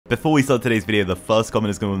Before we start today's video, the first comment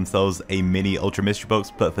is going to themselves a mini ultra mystery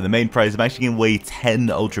box, but for the main prize, I'm actually giving away 10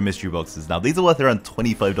 ultra mystery boxes. Now, these are worth around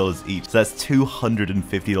 $25 each, so that's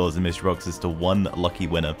 $250 in mystery boxes to one lucky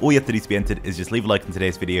winner. All you have to do to be entered is just leave a like in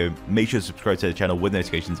today's video, make sure to subscribe to the channel with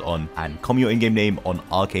notifications on, and comment your in-game name on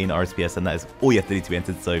Arcane RSPS, and that is all you have to do to be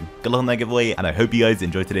entered. So good luck on that giveaway, and I hope you guys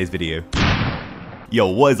enjoy today's video. Yo,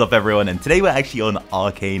 what is up everyone, and today we're actually on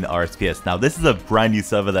Arcane RSPS. Now this is a brand new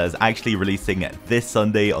server that is actually releasing this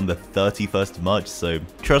Sunday on the 31st of March, so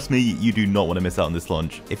trust me, you do not want to miss out on this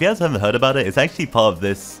launch. If you guys haven't heard about it, it's actually part of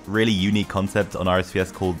this really unique concept on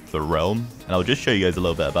RSPS called The Realm, and I'll just show you guys a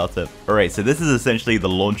little bit about it. Alright, so this is essentially the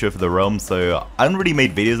launcher for The Realm, so I haven't really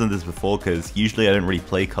made videos on this before because usually I don't really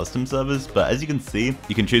play custom servers, but as you can see,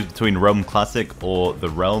 you can choose between Realm Classic or The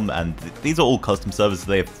Realm, and these are all custom servers, so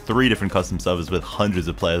they have 3 different custom servers with hundreds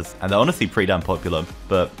of players, and they're honestly pretty damn popular.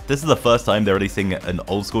 But this is the first time they're releasing an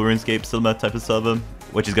old school RuneScape similar type of server,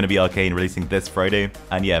 which is going to be Arcane releasing this Friday.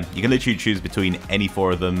 And yeah, you can literally choose between any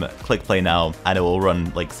 4 of them, click play now, and it will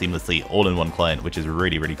run like seamlessly all in one client, which is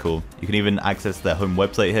really cool. You can even access their home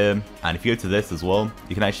website here, and if you go to this as well,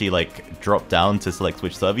 you can actually like drop down to select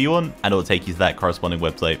which server you want, and it will take you to that corresponding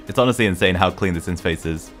website. It's honestly insane how clean this interface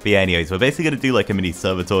is. But yeah, anyways, we're basically going to do like a mini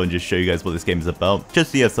server tour and just show you guys what this game is about,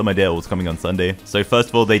 just so you have some idea of what's coming on Sunday. So first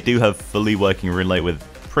of all, they do have fully working RuneLite with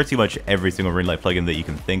pretty much every single RuneLite plugin that you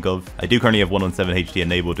can think of. I do currently have 117 HD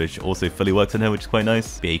enabled, which also fully works in here, which is quite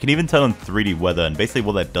nice. But yeah, you can even turn on 3D weather, and basically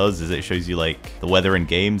what that does is it shows you like the weather in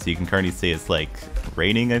game. So you can currently see it's like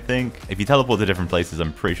raining, I think. If you teleport to different places,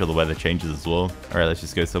 I'm pretty sure the weather changes as well. Alright, let's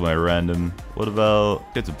just go somewhere random. What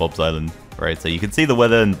about go to Bob's Island? Alright, so you can see the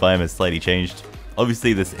weather and biome has slightly changed.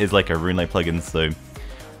 Obviously this is like a RuneLite plugin, so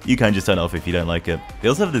you can just turn it off if you don't like it. They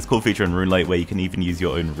also have this cool feature in RuneLite where you can even use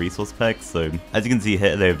your own resource packs. So as you can see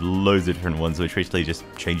here, they have loads of different ones which basically just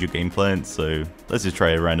change your game client. So let's just try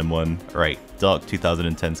a random one. Alright, Dark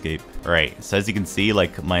 2010 scape. Alright, so as you can see,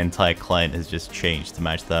 like my entire client has just changed to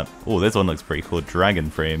match that. Oh, this one looks pretty cool. Dragon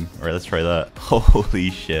frame. Alright, let's try that. Holy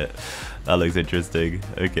shit. That looks interesting.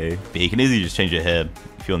 Okay. But you can easily just change it here.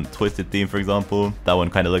 If you want Twisted theme, for example, that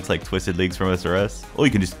one kind of looks like Twisted Leagues from OSRS. Or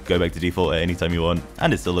you can just go back to default at any time you want,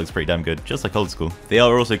 and it still looks pretty damn good, just like old school. They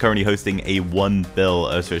are also currently hosting a 1 bill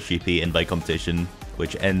OSRS GP invite competition,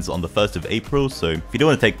 which ends on the 1st of April, so if you don't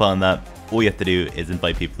want to take part in that, all you have to do is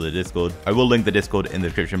invite people to the Discord. I will link the Discord in the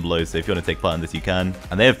description below, so if you want to take part in this, you can.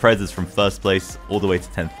 And they have prizes from 1st place all the way to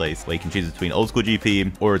 10th place, where you can choose between old school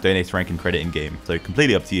GP or a donate rank and credit in game. So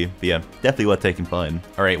completely up to you, but yeah, definitely worth taking part in.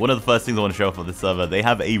 Alright, one of the first things I want to show off on this server, they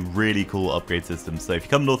have a really cool upgrade system. So if you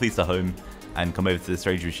come northeast to home and come over to the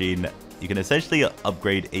strange machine, you can essentially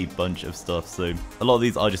upgrade a bunch of stuff. So a lot of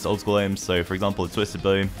these are just old school items. So for example, a twisted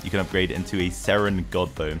bow, you can upgrade into a Seren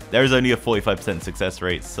god bow. There is only a 45% success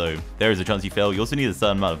rate, so there is a chance you fail. You also need a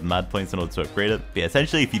certain amount of mad points in order to upgrade it. But yeah,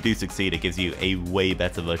 essentially, if you do succeed, it gives you a way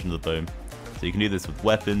better version of the bow. So you can do this with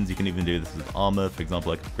weapons, you can even do this with armor. For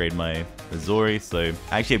example, I can upgrade my Missouri. So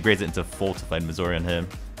I actually upgrade it into fortified Missouri on here.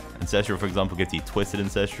 Ancestral, for example, gives you Twisted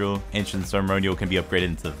Ancestral. Ancient Ceremonial can be upgraded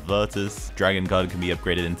into Virtus. Dragon Guard can be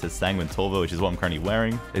upgraded into Sanguine Torva, which is what I'm currently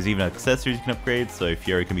wearing. There's even accessories you can upgrade, so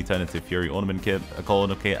Fury can be turned into Fury Ornament Kit, a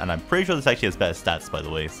Colonel Kit, and I'm pretty sure this actually has better stats, by the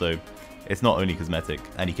way, so it's not only cosmetic.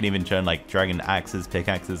 And you can even turn like Dragon Axes,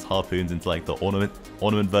 Pickaxes, Harpoons into like the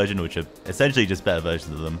Ornament version, which are essentially just better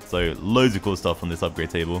versions of them. So loads of cool stuff on this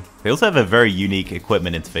upgrade table. They also have a very unique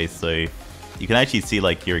equipment interface, so you can actually see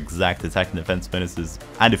like your exact attack and defense bonuses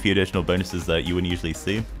and a few additional bonuses that you wouldn't usually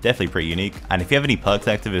see. Definitely pretty unique. And if you have any perks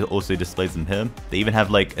active, it also displays them here. They even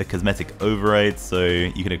have like a cosmetic override, so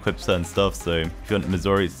you can equip certain stuff. So if you want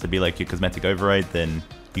Missouri to be like your cosmetic override, then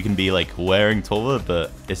you can be like wearing Torva, but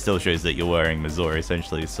it still shows that you're wearing Missouri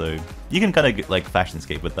essentially. So you can kind of like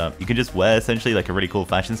fashionscape with that. You can just wear essentially like a really cool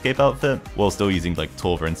fashionscape outfit while still using like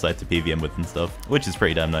Torva inside to PVM with and stuff, which is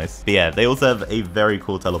pretty damn nice. But yeah, they also have a very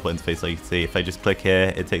cool teleport interface. Like you can see, if I just click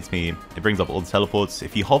here, it brings up all the teleports.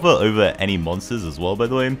 If you hover over any monsters as well, by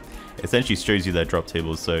the way, it essentially shows you their drop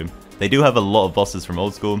tables. So they do have a lot of bosses from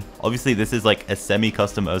old school. Obviously, this is like a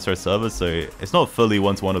semi-custom OSRS server, so it's not fully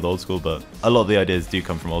one-to-one with old school, but a lot of the ideas do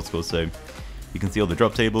come from old school. So you can see all the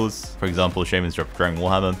drop tables. For example, Shaman's drop Dragon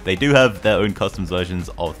Warhammer. They do have their own custom versions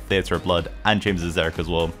of Theatre of Blood and Chambers of Xeric as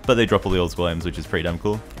well, but they drop all the old school items, which is pretty damn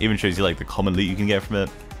cool. Even shows you like the common loot you can get from it.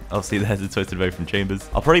 Obviously, there's a Twisted Bow from Chambers.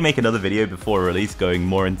 I'll probably make another video before release going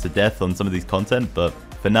more into depth on some of these content, but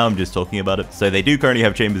for now, I'm just talking about it. So they do currently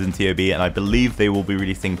have Chambers in TOB, and I believe they will be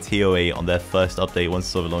releasing TOA on their first update once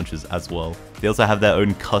the server launches as well. They also have their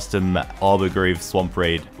own custom Arbor Grove Swamp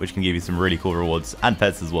Raid, which can give you some really cool rewards and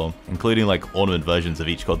pets as well, including like ornament versions of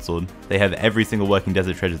each god sword. They have every single working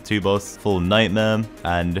Desert Treasure 2 boss, full Nightmare,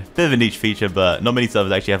 and a bit of a niche feature, but not many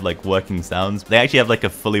servers actually have like working sounds. They actually have like a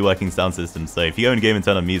fully working sound system, so if you go in game and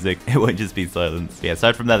turn on music, it won't just be silence. But yeah,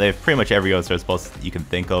 aside from that, they have pretty much every OSRS boss that you can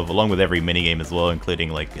think of, along with every minigame as well,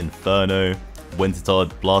 including like Inferno,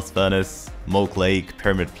 Wintertodd, Blast Furnace, Mulk Lake,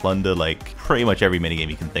 Pyramid Plunder, like pretty much every minigame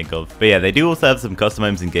you can think of. But yeah, they do also have some custom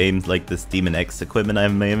items in games like this Demon X equipment I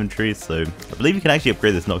have in my inventory, so I believe you can actually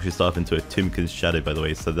upgrade this Noxious Staff into a Tombkin's Shadow, by the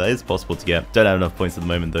way, so that is possible to get. Don't have enough points at the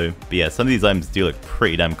moment though. But yeah, some of these items do look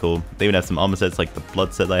pretty damn cool. They even have some armor sets like the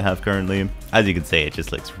Blood set that I have currently. As you can see, it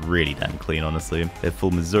just looks really damn clean, honestly. They have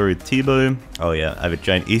full Missouri T-bow. Oh yeah, I have a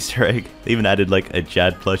giant Easter egg. They even added like a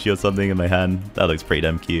Jad plushie or something in my hand. That looks pretty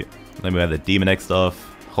damn cute. Then we have the Demon X staff.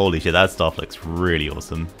 Holy shit, that staff looks really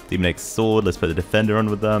awesome. Demon X sword, let's put the Defender on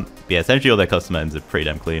with that. But yeah, essentially all their custom items are pretty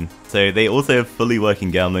damn clean. So they also have fully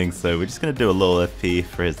working Gamling, so we're just going to do a little FP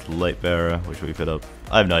for his Light Bearer, which we put up.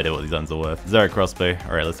 I have no idea what these items are worth. Zachtx crossbow,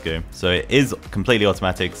 alright, let's go. So it is completely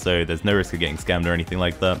automatic, so there's no risk of getting scammed or anything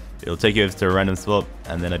like that. It'll take you over to a random spot,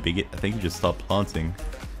 and then I think you just start planting.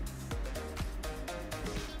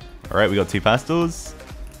 Alright, we got 2 pastels.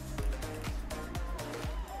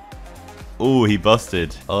 Oh, he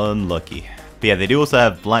busted. Unlucky. But yeah, they do also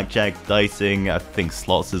have blackjack, dicing, I think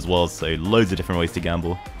slots as well, so loads of different ways to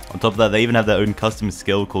gamble. On top of that, they even have their own custom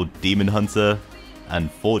skill called Demon Hunter and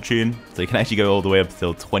Fortune, so you can actually go all the way up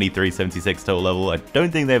till 2376 total level. I don't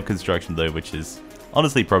think they have construction though, which is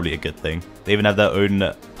honestly probably a good thing. They even have their own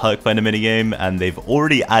perk finder minigame, and they've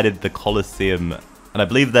already added the Coliseum, and I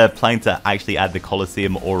believe they're planning to actually add the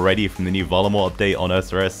Coliseum already from the new Valamor update on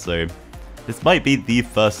OSRS, so this might be the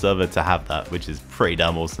first server to have that, which is pretty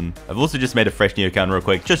damn awesome. I've also just made a fresh new account real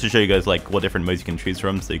quick, just to show you guys like what different modes you can choose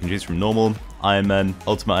from. So you can choose from normal, Ironman,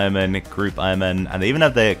 Ultimate Ironman, Group Ironman, and they even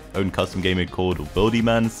have their own custom game mode called Wildy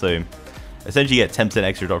Man. So essentially you get 10%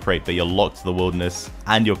 extra drop rate, but you're locked to the wilderness,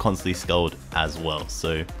 and you're constantly skulled as well.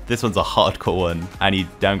 So this one's a hardcore one, and you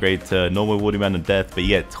downgrade to normal Wildy Man and Death, but you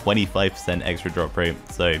get 25% extra drop rate.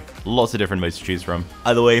 So lots of different modes to choose from.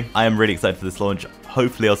 Either way, I am really excited for this launch.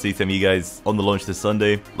 Hopefully I'll see some of you guys on the launch this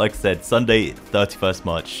Sunday. Like I said, Sunday, 31st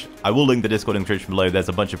March. I will link the Discord in the description below. There's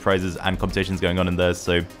a bunch of prizes and competitions going on in there,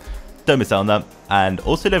 so don't miss out on that. And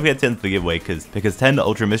also don't forget to enter the giveaway, because 10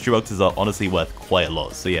 Ultra Mystery Boxes are honestly worth quite a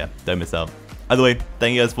lot. So yeah, don't miss out. Either way,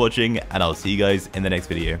 thank you guys for watching, and I'll see you guys in the next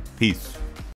video. Peace.